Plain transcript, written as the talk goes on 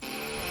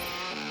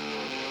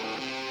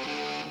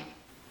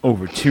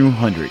Over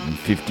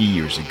 250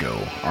 years ago,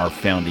 our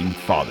founding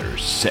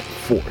fathers set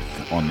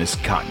forth on this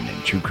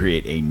continent to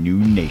create a new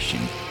nation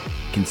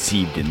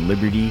conceived in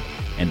liberty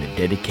and the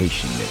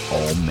dedication that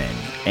all men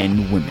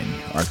and women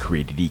are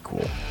created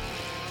equal.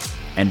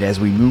 And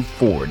as we move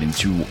forward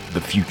into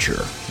the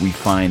future, we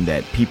find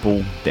that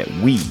people that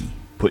we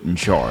put in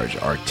charge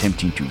are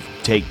attempting to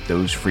take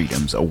those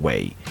freedoms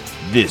away.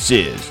 This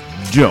is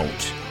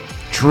Don't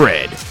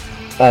Tread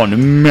on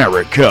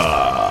America.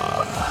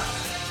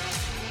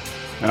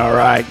 All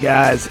right,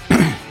 guys.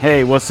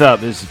 Hey, what's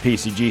up? This is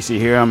PCGC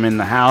here. I'm in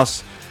the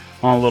house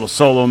on a little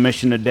solo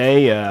mission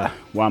today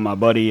while my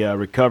buddy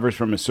recovers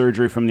from his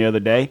surgery from the other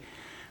day.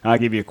 I'll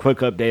give you a quick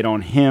update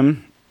on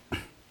him.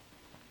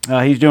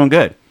 He's doing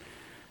good.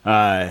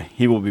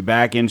 He will be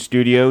back in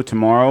studio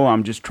tomorrow.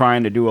 I'm just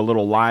trying to do a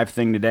little live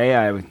thing today.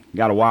 I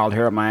got a wild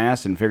hair up my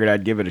ass and figured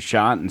I'd give it a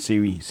shot and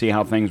see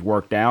how things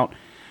worked out.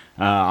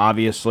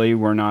 Obviously,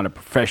 we're not a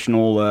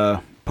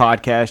professional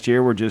podcast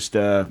here. We're just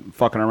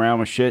fucking around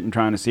with shit and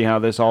trying to see how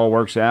this all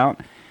works out.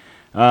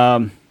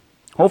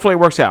 Hopefully it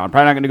works out. I'm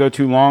probably not going to go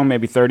too long,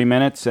 maybe 30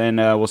 minutes, and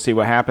we'll see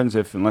what happens.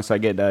 Unless I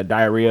get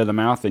diarrhea of the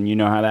mouth, and you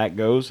know how that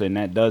goes, and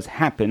that does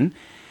happen.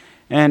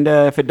 And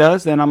if it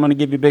does, then I'm going to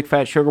give you big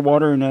fat sugar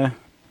water,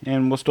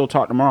 and we'll still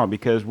talk tomorrow,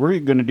 because we're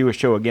going to do a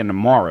show again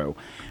tomorrow.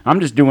 I'm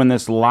just doing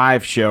this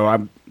live show. I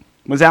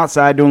was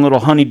outside doing a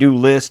little honeydew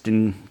list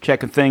and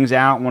checking things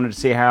out. Wanted to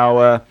see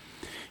how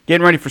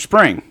getting ready for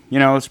spring. You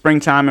know,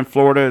 springtime in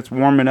Florida. It's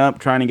warming up,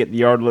 trying to get the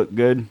yard look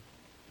good.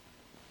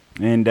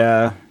 And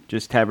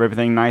just have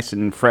everything nice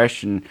and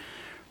fresh and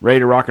ready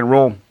to rock and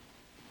roll.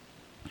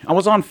 I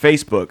was on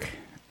Facebook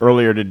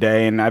earlier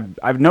today, and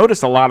I've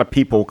noticed a lot of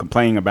people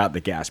complaining about the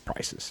gas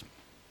prices.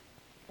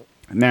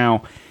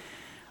 Now,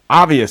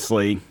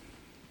 obviously,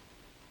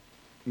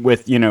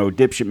 with, you know,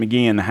 dipshit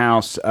McGee in the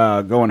house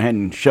going ahead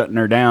and shutting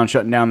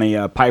down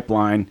the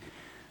pipeline,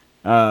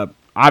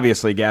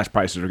 obviously gas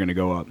prices are going to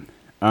go up.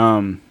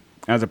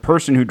 As a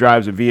person who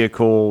drives a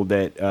vehicle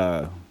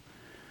that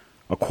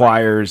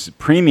acquires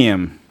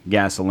premium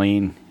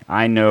gasoline,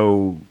 I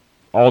know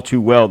all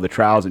too well the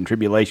trials and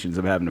tribulations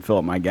of having to fill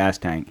up my gas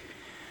tank.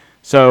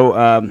 So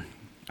I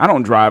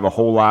don't drive a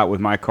whole lot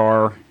with my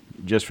car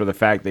just for the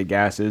fact that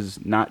gas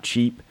is not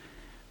cheap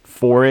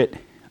for it.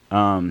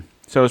 So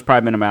it's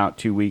probably been about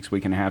 2 weeks,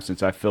 week and a half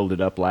since I filled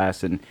it up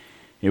last, and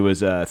it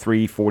was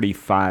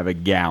 $3.45 a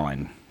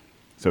gallon.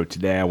 So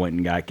today I went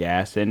and got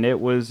gas, and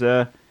it was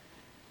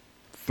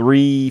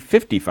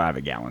 $3.55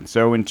 a gallon.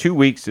 So in 2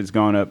 weeks, it's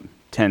gone up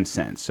 10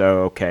 cents.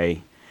 So,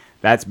 okay,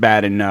 that's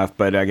bad enough.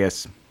 But I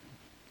guess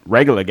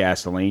regular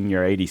gasoline,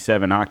 your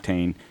 87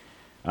 octane,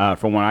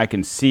 from what I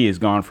can see, has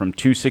gone from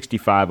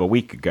 $2.65 a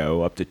week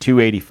ago up to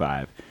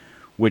 $2.85,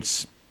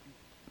 which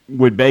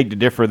would beg to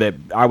differ that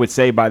I would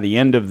say by the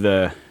end of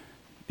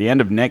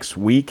next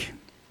week,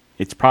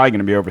 it's probably going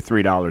to be over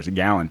 $3 a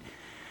gallon.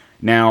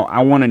 Now,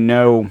 I want to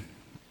know,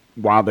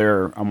 while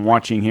I'm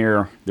watching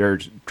here, they're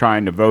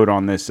trying to vote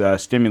on this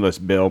stimulus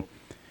bill.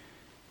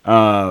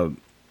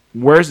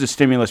 Where's the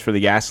stimulus for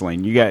the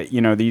gasoline? You got,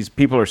 these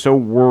people are so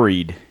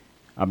worried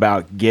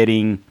about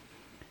getting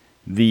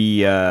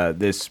the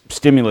this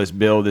stimulus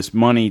bill, this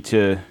money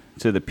to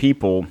the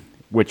people,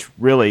 which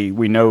really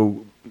we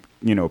know,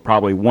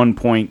 probably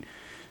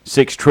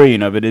 1.6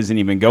 trillion of it isn't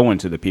even going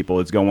to the people.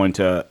 It's going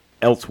to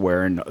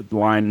elsewhere and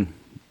line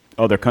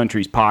other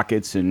countries'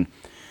 pockets and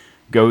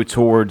go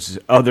towards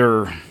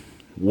other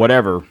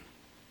whatever.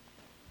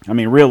 I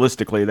mean,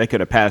 realistically, they could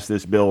have passed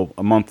this bill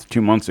a month,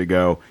 2 months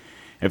ago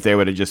if they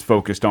would have just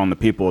focused on the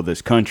people of this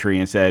country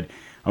and said,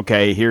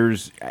 okay,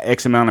 here's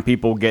X amount of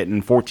people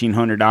getting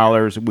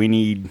 $1,400. We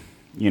need,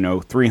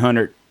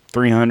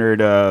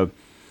 300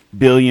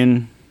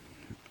 billion,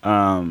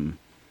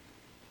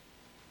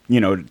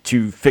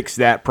 to fix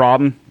that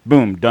problem.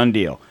 Boom, done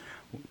deal.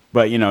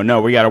 But,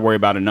 no, we got to worry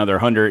about another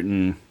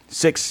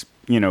 106,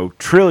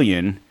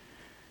 trillion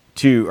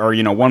to, or,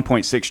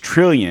 1.6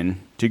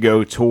 trillion to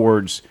go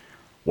towards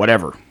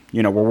whatever.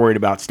 We're worried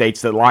about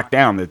states that locked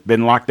down, that've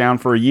been locked down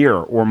for a year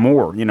or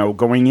more,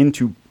 going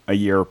into a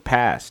year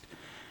past,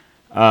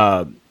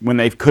 when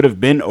they could have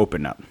been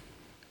opened up.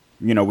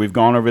 We've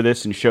gone over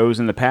this in shows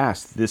in the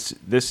past. This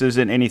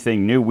isn't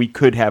anything new. We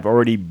could have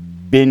already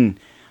been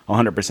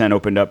 100%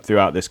 opened up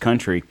throughout this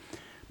country.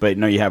 But,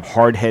 you have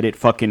hard-headed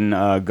fucking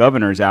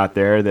governors out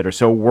there that are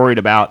so worried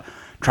about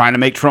trying to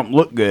make Trump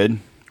look good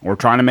or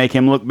trying to make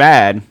him look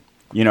bad.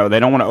 They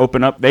don't want to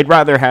open up. They'd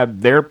rather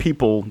have their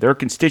people, their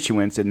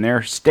constituents in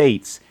their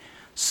states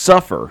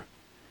suffer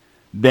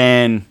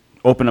than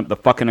open up the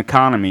fucking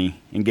economy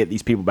and get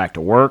these people back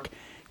to work,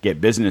 get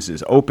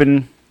businesses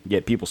open,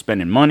 get people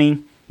spending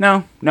money.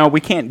 No,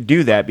 we can't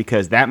do that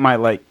because that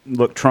might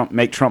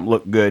make Trump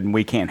look good, and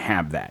we can't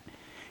have that.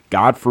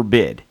 God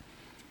forbid.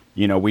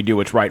 We do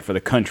what's right for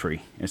the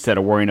country instead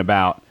of worrying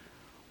about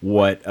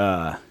what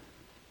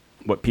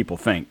people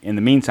think. In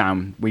the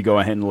meantime, we go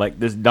ahead and elect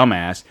this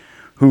dumbass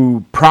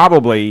who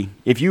probably,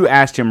 if you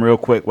asked him real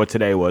quick what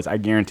today was, I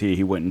guarantee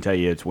he wouldn't tell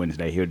you it's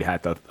Wednesday. He would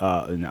have to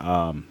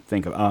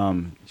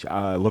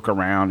look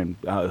around and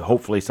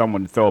hopefully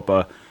someone would throw up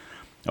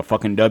a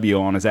fucking W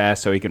on his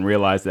ass so he can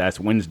realize that's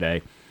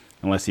Wednesday,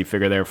 unless he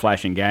figured they were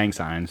flashing gang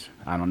signs.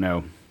 I don't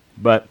know.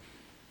 But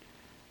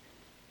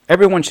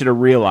everyone should have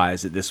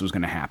realized that this was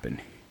going to happen.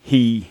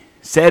 He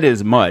said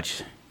as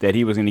much that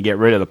he was going to get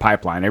rid of the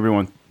pipeline.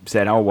 Everyone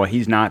said, oh, well,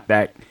 he's not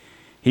that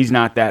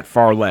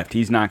far left.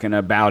 He's not going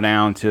to bow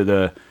down to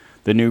the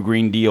new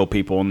Green Deal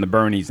people and the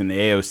Bernies and the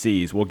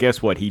AOCs. Well,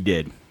 guess what? He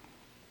did.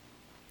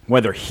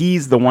 Whether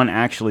he's the one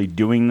actually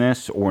doing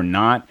this or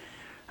not,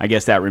 I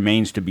guess that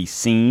remains to be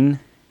seen.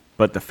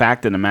 But the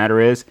fact of the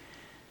matter is,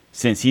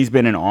 since he's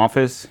been in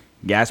office,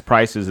 gas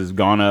prices has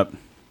gone up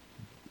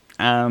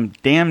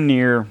damn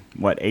near,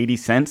 80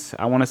 cents,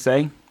 I want to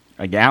say,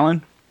 a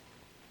gallon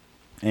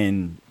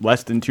in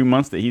less than 2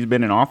 months that he's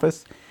been in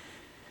office.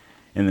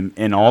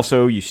 And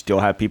also, you still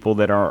have people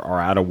that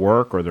are out of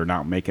work or they're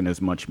not making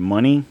as much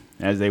money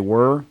as they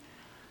were.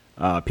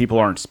 People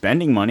aren't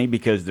spending money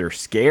because they're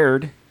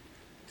scared.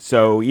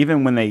 So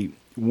even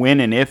when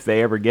and if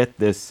they ever get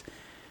this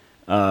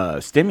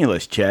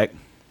stimulus check,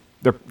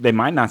 they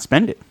might not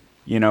spend it.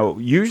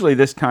 Usually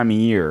this time of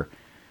year,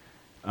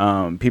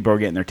 people are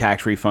getting their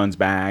tax refunds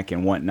back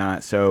and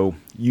whatnot. So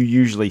you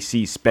usually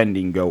see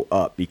spending go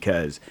up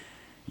because,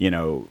 you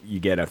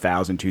get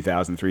 $1,000,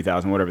 $2,000,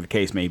 $3,000, whatever the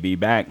case may be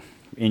back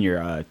in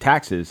your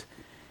taxes,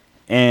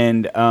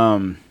 and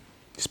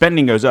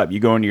spending goes up. You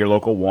go into your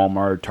local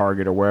Walmart,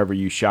 Target, or wherever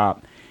you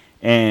shop,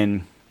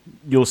 and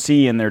you'll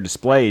see in their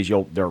displays,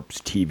 there's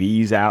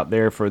TVs out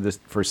there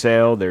for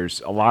sale.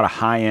 There's a lot of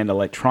high-end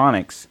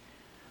electronics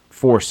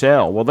for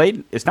sale. Well,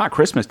 it's not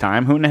Christmas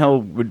time. Who in the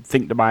hell would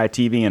think to buy a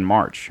TV in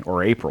March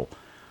or April?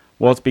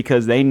 Well, it's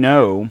because they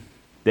know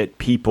that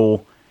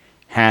people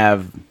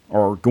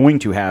are going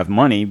to have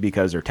money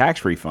because they're tax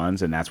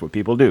refunds, and that's what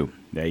people do.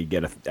 They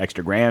get an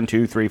extra $1,000,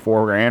 $2,000, $3,000,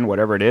 $4,000,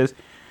 whatever it is.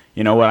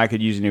 You know what? I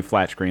could use a new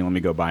flat screen. Let me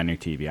go buy a new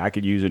TV. I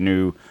could use a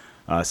new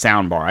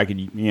sound bar. I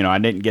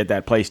didn't get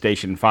that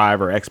PlayStation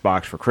 5 or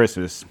Xbox for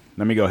Christmas.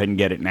 Let me go ahead and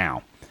get it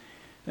now.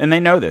 And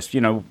they know this.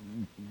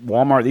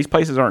 Walmart, these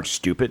places aren't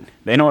stupid.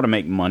 They know how to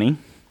make money.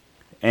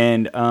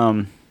 And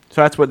so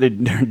that's what they're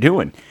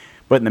doing.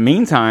 But in the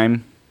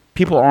meantime,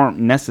 people aren't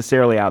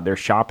necessarily out there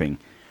shopping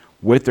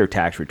with their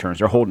tax returns.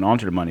 They're holding on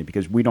to the money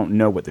because we don't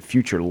know what the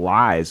future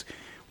lies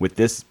with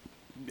this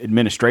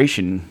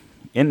administration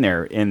in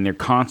there, and they're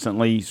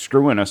constantly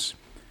screwing us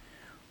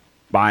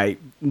by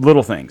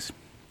little things.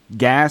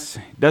 Gas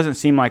doesn't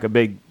seem like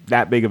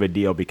that big of a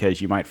deal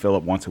because you might fill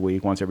up once a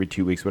week, once every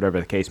 2 weeks, whatever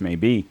the case may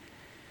be.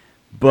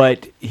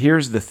 But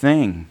here's the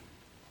thing.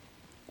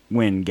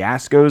 When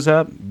gas goes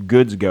up,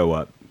 goods go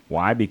up.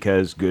 Why?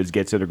 Because goods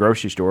get to the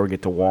grocery store,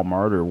 get to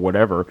Walmart or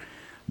whatever,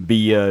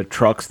 via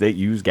trucks that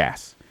use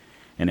gas.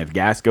 And if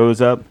gas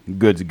goes up,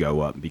 goods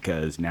go up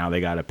because now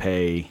they got to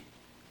pay,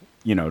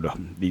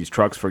 these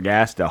trucks for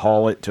gas to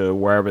haul it to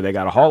wherever they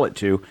got to haul it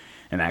to,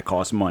 and that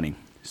costs money.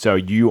 So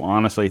you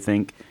honestly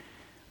think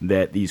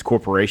that these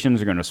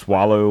corporations are going to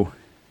swallow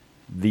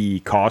the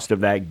cost of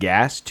that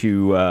gas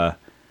to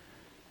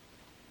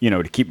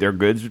keep their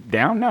goods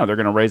down? No, they're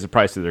going to raise the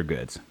price of their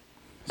goods.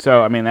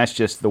 So, that's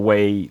just the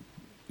way,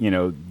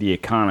 the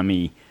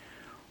economy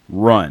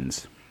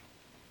runs.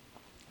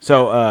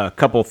 So a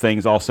couple of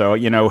things also,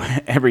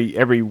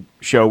 every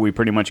show we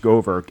pretty much go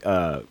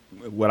over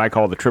what I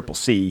call the triple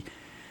C.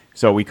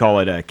 So we call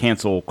it a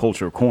cancel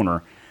culture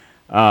corner.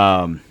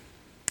 I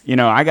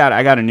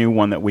got a new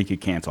one that we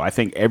could cancel. I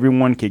think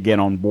everyone could get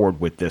on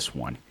board with this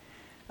one.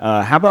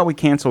 How about we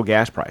cancel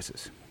gas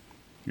prices?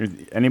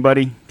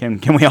 Anybody? Can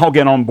we all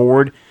get on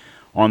board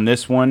on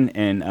this one?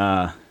 And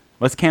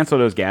let's cancel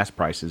those gas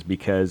prices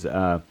because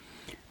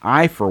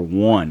I, for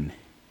one,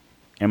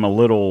 am a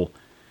little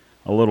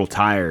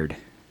tired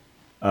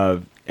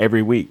of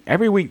every week.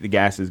 Every week the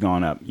gas has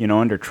gone up.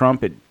 Under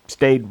Trump, it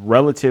stayed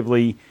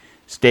relatively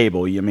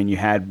stable. You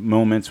had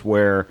moments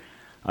where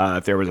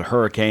if there was a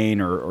hurricane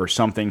or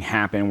something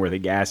happened where the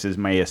gases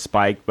may have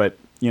spiked, but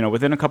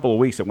within a couple of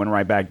weeks it went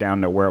right back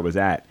down to where it was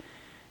at.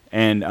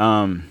 And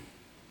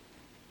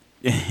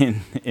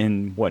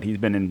in what, he's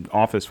been in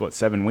office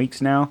 7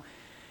 weeks now,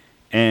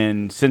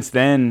 and since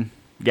then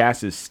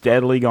gas has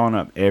steadily gone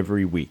up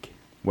every week.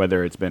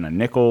 Whether it's been a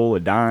nickel, a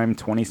dime,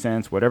 20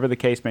 cents, whatever the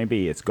case may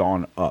be, it's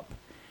gone up.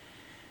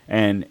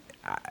 And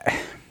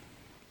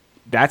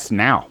that's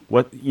now.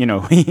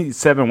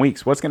 7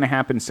 weeks. What's going to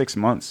happen 6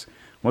 months?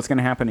 What's going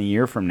to happen a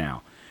year from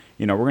now?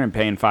 We're going to be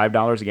paying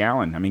 $5 a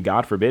gallon.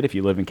 God forbid if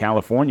you live in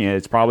California,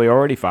 it's probably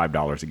already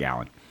 $5 a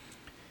gallon.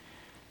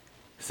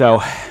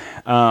 So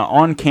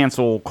on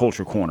Cancel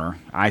Culture Corner,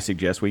 I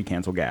suggest we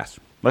cancel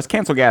gas. Let's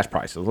cancel gas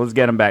prices. Let's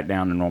get them back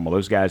down to normal.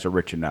 Those guys are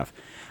rich enough.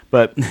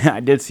 But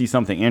I did see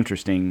something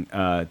interesting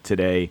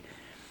today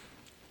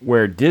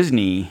where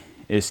Disney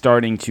is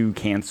starting to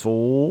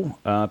cancel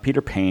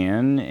Peter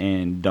Pan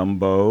and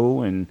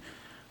Dumbo and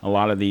a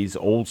lot of these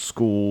old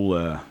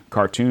school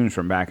cartoons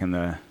from back in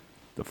the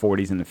the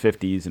 40s and the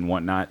 50s and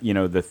whatnot. You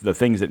know, the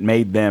things that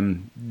made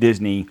them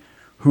Disney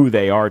who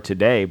they are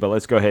today. But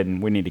let's go ahead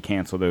and we need to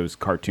cancel those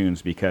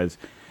cartoons because,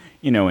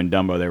 you know, in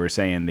Dumbo they were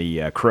saying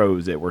the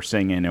crows that were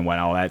singing and what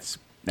all that's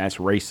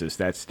racist,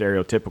 that's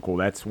stereotypical,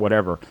 that's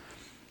whatever.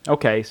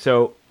 Okay,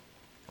 so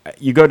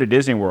you go to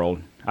Disney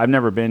World. I've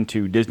never been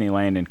to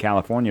Disneyland in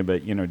California,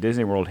 but, you know,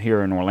 Disney World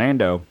here in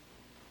Orlando,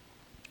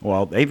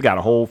 well, they've got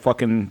a whole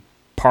fucking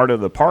part of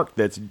the park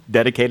that's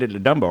dedicated to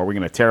Dumbo. Are we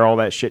going to tear all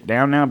that shit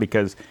down now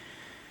because,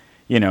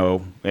 you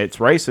know, it's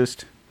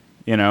racist?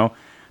 You know,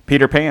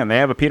 Peter Pan, they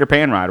have a Peter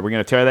Pan ride. Are we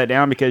going to tear that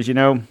down because, you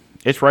know,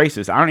 it's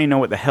racist? I don't even know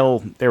what the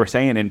hell they were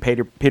saying in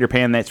Peter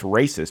Pan that's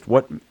racist.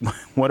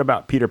 What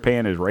about Peter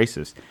Pan is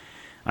racist?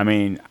 I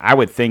mean, I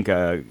would think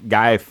a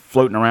guy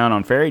floating around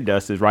on fairy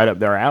dust is right up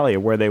their alley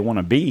of where they want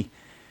to be.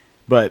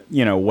 But,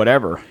 you know,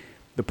 whatever.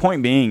 The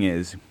point being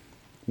is,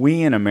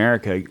 we in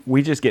America,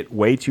 we just get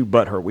way too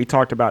butthurt. We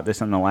talked about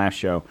this on the last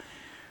show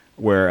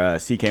where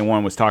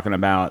CK1 was talking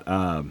about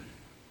a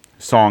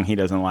song he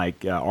doesn't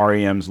like,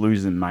 REM's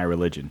Losing My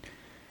Religion.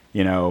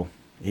 You know,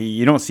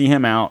 you don't see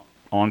him out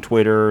on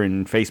Twitter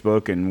and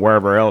Facebook and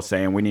wherever else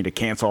saying we need to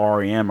cancel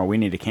REM or we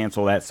need to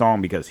cancel that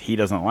song because he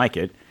doesn't like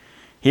it.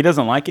 He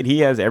doesn't like it. He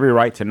has every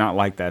right to not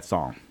like that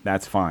song.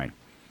 That's fine.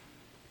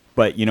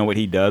 But you know what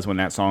he does when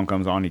that song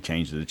comes on? He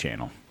changes the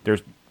channel.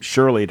 There's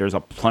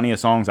plenty of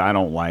songs I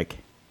don't like.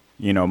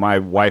 You know, my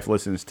wife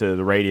listens to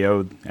the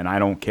radio, and I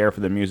don't care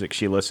for the music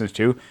she listens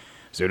to.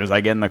 As soon as I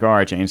get in the car,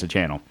 I change the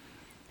channel.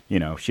 You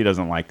know, she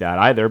doesn't like that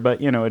either, but,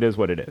 you know, it is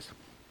what it is.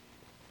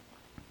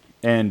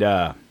 And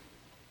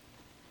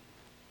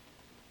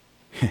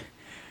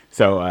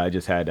so I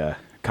just had a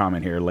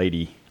comment here,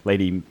 Lady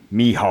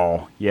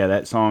Mihal. Yeah,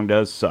 that song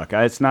does suck.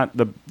 It's not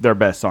their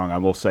best song, I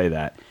will say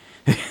that.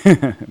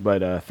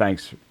 But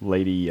thanks,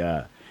 Lady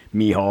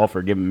Mihal,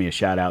 for giving me a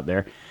shout out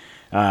there.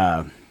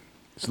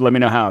 So let me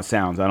know how it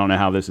sounds. I don't know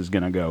how this is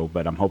going to go,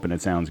 but I'm hoping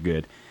it sounds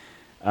good.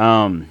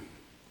 But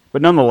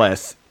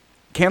nonetheless,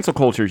 cancel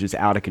culture is just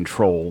out of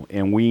control,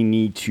 and we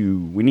need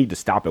to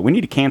stop it. We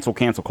need to cancel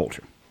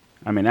culture.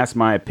 I mean, that's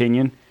my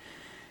opinion,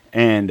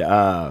 and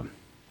I'm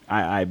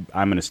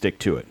going to stick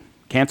to it.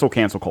 Cancel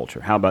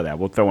culture. How about that?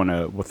 We'll throw in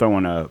a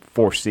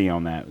 4C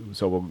on that.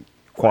 So we'll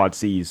quad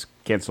C's.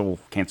 Cancel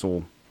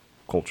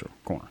culture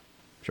corner.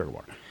 Sugar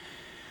water.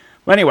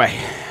 Well, anyway,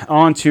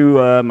 on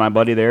to my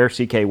buddy there,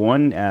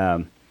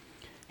 CK1.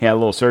 He had a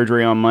little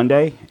surgery on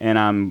Monday, and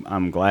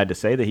I'm glad to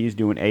say that he's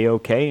doing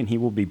A-OK, and he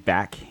will be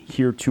back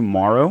here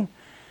tomorrow.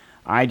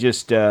 I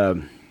just got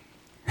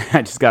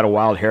a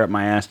wild hair up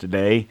my ass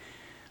today,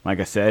 like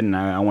I said, and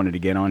I wanted to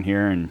get on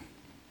here and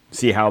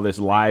see how this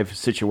live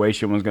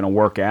situation was going to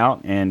work out,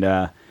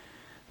 and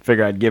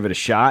figure I'd give it a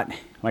shot.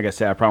 Like I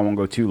said, I probably won't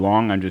go too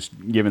long. I'm just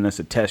giving this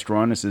a test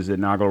run. This is the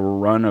inaugural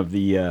run of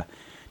the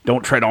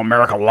Don't Tread on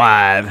America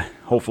Live.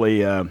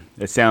 Hopefully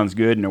it sounds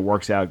good and it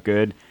works out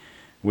good.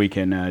 We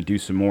can do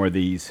some more of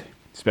these,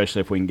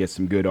 especially if we can get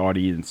some good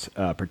audience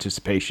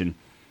participation.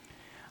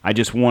 I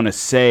just want to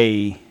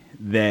say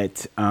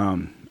that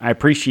I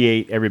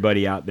appreciate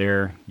everybody out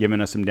there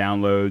giving us some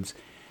downloads,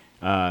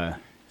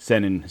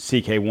 sending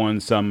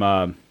CK1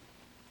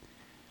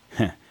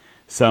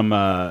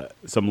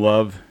 some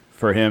love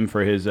for him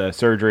for his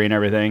surgery and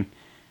everything.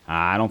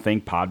 I don't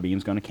think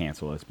Podbean's going to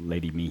cancel us,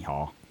 Lady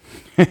Mihal.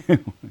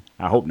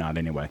 I hope not,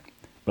 anyway.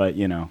 But,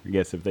 you know, I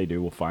guess if they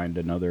do, we'll find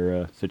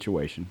another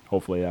situation.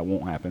 Hopefully that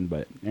won't happen,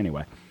 but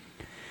anyway.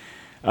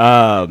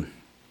 But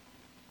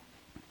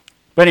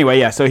anyway,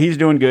 yeah, so he's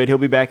doing good. He'll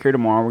be back here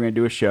tomorrow. We're going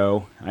to do a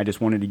show. I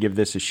just wanted to give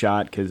this a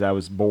shot because I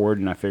was bored,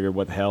 and I figured,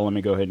 what the hell, let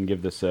me go ahead and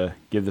give this a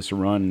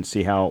run and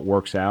see how it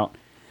works out.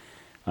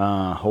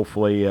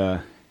 Hopefully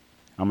I'm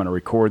going to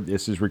record.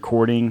 This is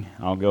recording.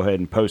 I'll go ahead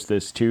and post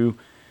this too.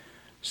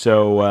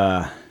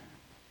 So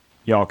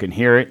y'all can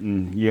hear it,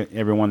 and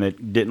everyone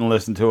that didn't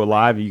listen to it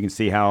live, you can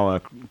see how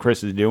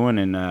Chris is doing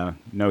and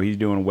know he's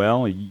doing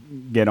well. You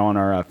get on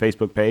our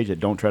Facebook page at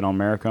Don't Tread on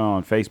America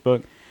on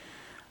Facebook.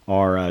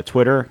 Our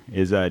Twitter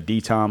is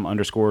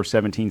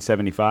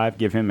DTOM_1775.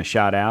 Give him a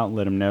shout out.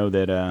 Let him know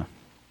that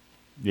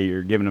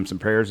you're giving him some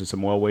prayers and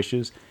some well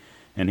wishes,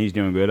 and he's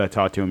doing good. I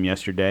talked to him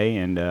yesterday,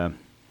 and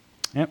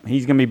yep,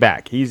 he's gonna be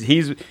back.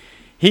 He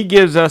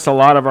gives us a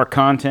lot of our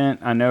content.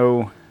 I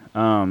know.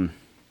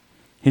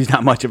 He's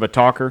not much of a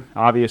talker,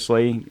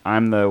 obviously.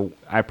 I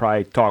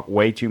probably talk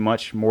way too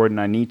much, more than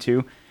I need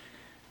to.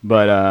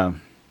 But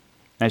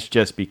that's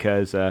just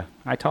because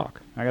I talk.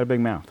 I got a big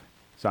mouth,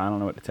 so I don't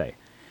know what to tell you.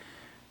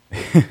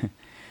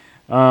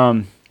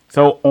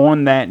 So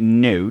on that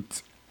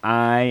note,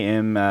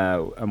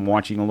 I'm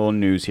watching a little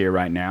news here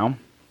right now.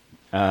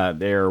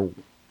 Biden's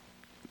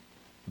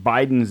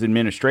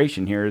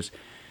administration here is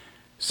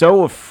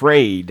so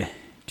afraid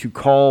to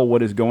call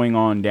what is going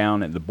on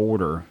down at the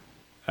border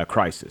a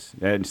crisis.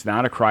 It's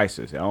not a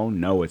crisis. Oh,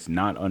 no, it's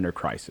not under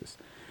crisis.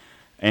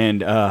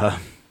 And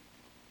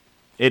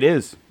it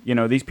is. You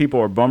know, these people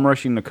are bum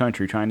rushing the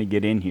country trying to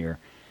get in here.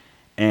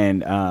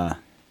 And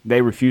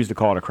they refuse to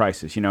call it a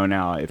crisis. You know,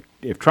 now,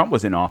 if Trump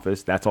was in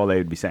office, that's all they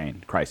would be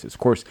saying, crisis.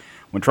 Of course,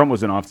 when Trump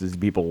was in office,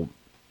 people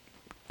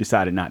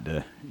decided not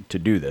to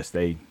do this.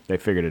 They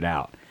figured it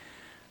out.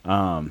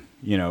 All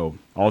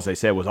they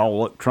said was, oh,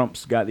 look,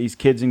 Trump's got these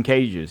kids in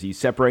cages. He's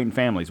separating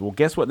families. Well,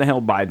 guess what the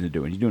hell Biden's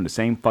doing? He's doing the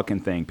same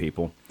fucking thing,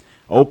 people.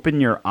 Open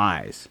your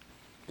eyes.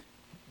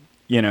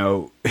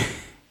 You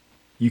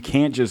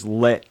can't just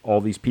let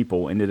all these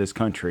people into this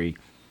country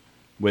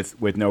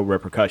with no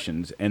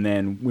repercussions, and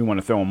then we want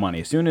to throw them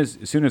money. As soon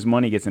as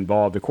money gets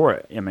involved, the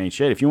court,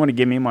 shit, if you want to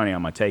give me money,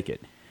 I'm going to take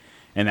it.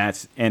 And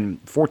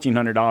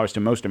 $1,400 to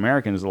most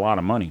Americans is a lot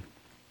of money.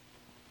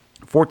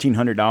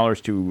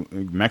 $1,400 to a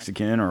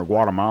Mexican or a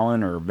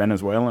Guatemalan or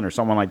Venezuelan or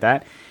someone like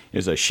that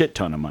is a shit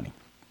ton of money.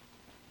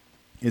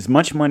 As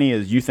much money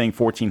as you think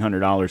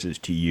 $1,400 is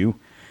to you,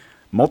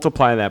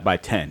 multiply that by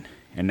 10,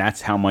 and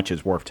that's how much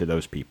it's worth to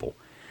those people.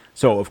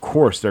 So, of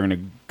course, they're going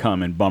to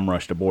come and bum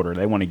rush the border.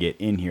 They want to get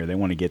in here. They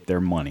want to get their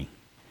money.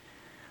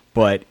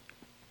 But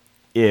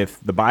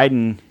if the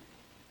Biden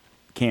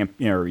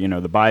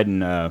the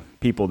Biden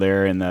people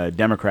there and the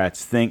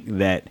Democrats think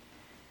that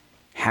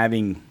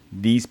having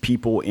these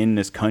people in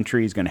this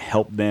country is going to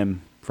help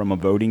them from a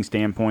voting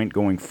standpoint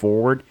going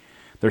forward,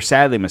 they're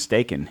sadly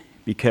mistaken.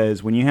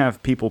 Because when you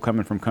have people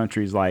coming from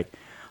countries like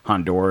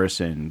Honduras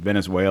and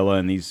Venezuela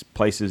and these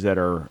places that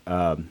are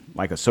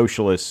like a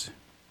socialist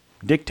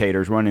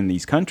dictators running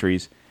these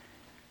countries,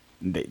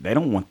 they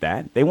don't want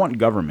that. They want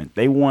government.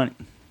 They want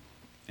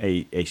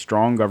a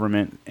strong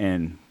government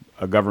and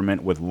a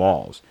government with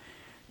laws,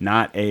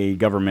 not a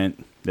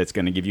government that's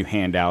going to give you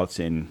handouts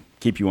and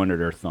keep you under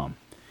their thumb.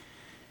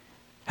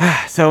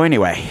 So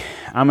anyway,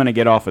 I'm going to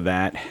get off of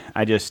that.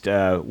 I just,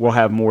 we'll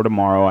have more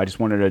tomorrow. I just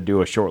wanted to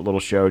do a short little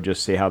show,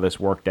 just see how this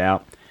worked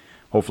out.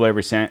 Hopefully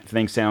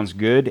everything sounds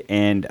good.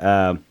 And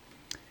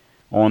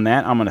on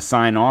that, I'm going to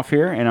sign off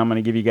here, and I'm going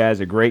to give you guys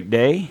a great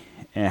day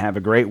and have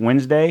a great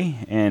Wednesday.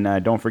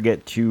 And don't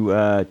forget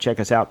to check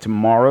us out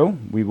tomorrow.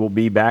 We will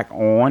be back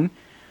on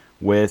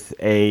with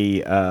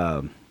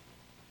a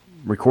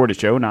recorded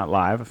show, not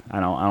live. I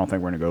don't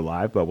think we're going to go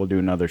live, but we'll do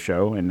another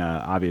show. And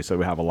obviously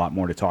we have a lot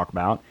more to talk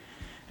about.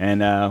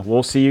 And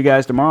we'll see you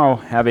guys tomorrow.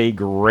 Have a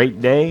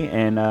great day,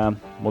 and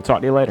we'll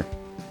talk to you later.